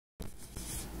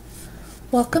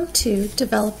Welcome to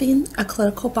Developing a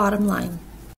Clinical Bottom Line.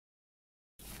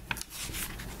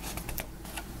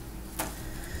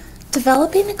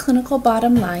 Developing a clinical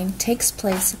bottom line takes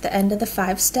place at the end of the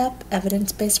 5-step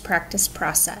evidence-based practice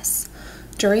process.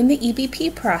 During the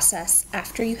EBP process,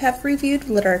 after you have reviewed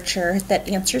literature that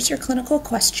answers your clinical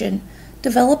question,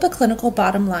 develop a clinical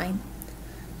bottom line.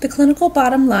 The clinical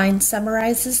bottom line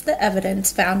summarizes the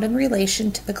evidence found in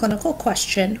relation to the clinical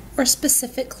question or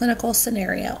specific clinical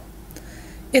scenario.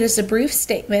 It is a brief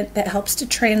statement that helps to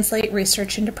translate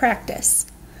research into practice.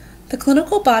 The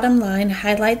clinical bottom line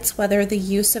highlights whether the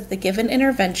use of the given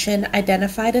intervention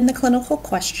identified in the clinical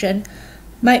question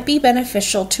might be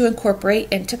beneficial to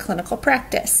incorporate into clinical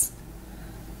practice.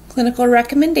 Clinical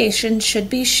recommendations should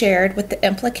be shared with the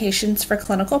implications for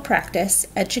clinical practice,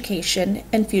 education,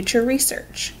 and future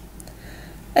research.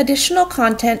 Additional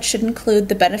content should include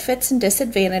the benefits and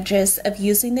disadvantages of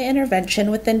using the intervention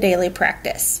within daily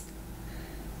practice.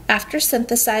 After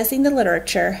synthesizing the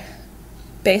literature,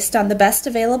 based on the best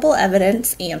available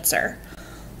evidence, answer: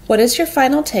 what is your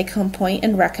final take-home point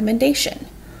and recommendation?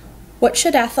 What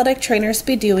should athletic trainers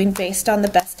be doing based on the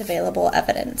best available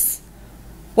evidence?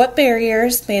 What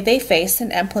barriers may they face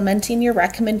in implementing your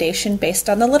recommendation based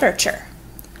on the literature?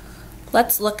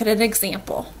 Let's look at an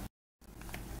example.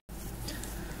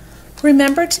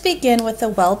 Remember to begin with a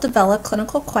well-developed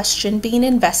clinical question being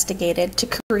investigated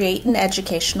to create an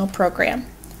educational program.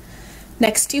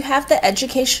 Next, you have the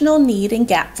educational need and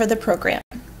gap for the program.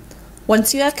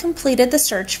 Once you have completed the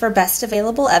search for best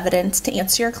available evidence to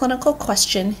answer your clinical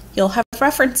question, you'll have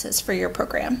references for your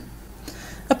program.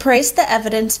 Appraise the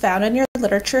evidence found in your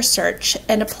literature search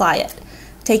and apply it,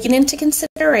 taking into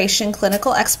consideration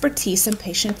clinical expertise and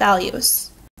patient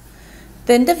values.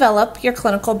 Then develop your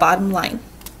clinical bottom line.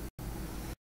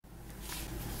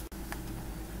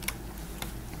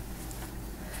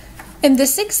 In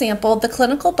this example, the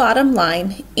clinical bottom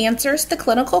line answers the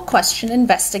clinical question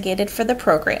investigated for the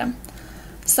program,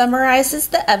 summarizes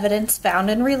the evidence found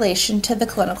in relation to the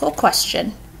clinical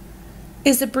question,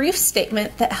 is a brief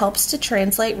statement that helps to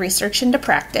translate research into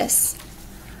practice,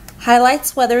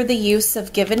 highlights whether the use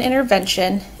of given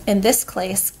intervention, in this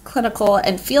case clinical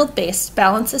and field-based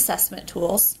balance assessment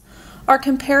tools, are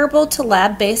comparable to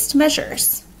lab-based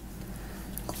measures.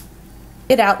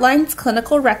 It outlines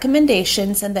clinical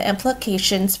recommendations and the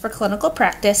implications for clinical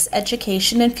practice,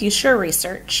 education, and future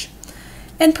research,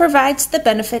 and provides the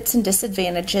benefits and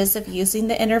disadvantages of using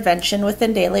the intervention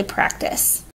within daily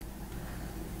practice.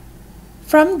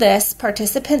 From this,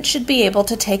 participants should be able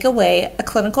to take away a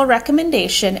clinical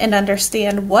recommendation and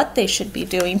understand what they should be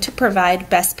doing to provide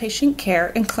best patient care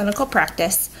in clinical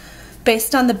practice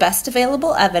based on the best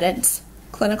available evidence,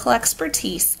 clinical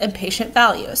expertise, and patient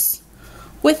values,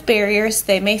 with barriers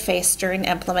they may face during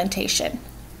implementation.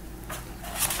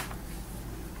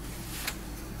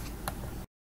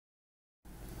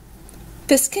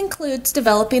 This concludes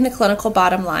developing the clinical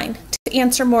bottom line. To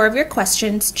answer more of your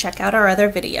questions, check out our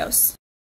other videos.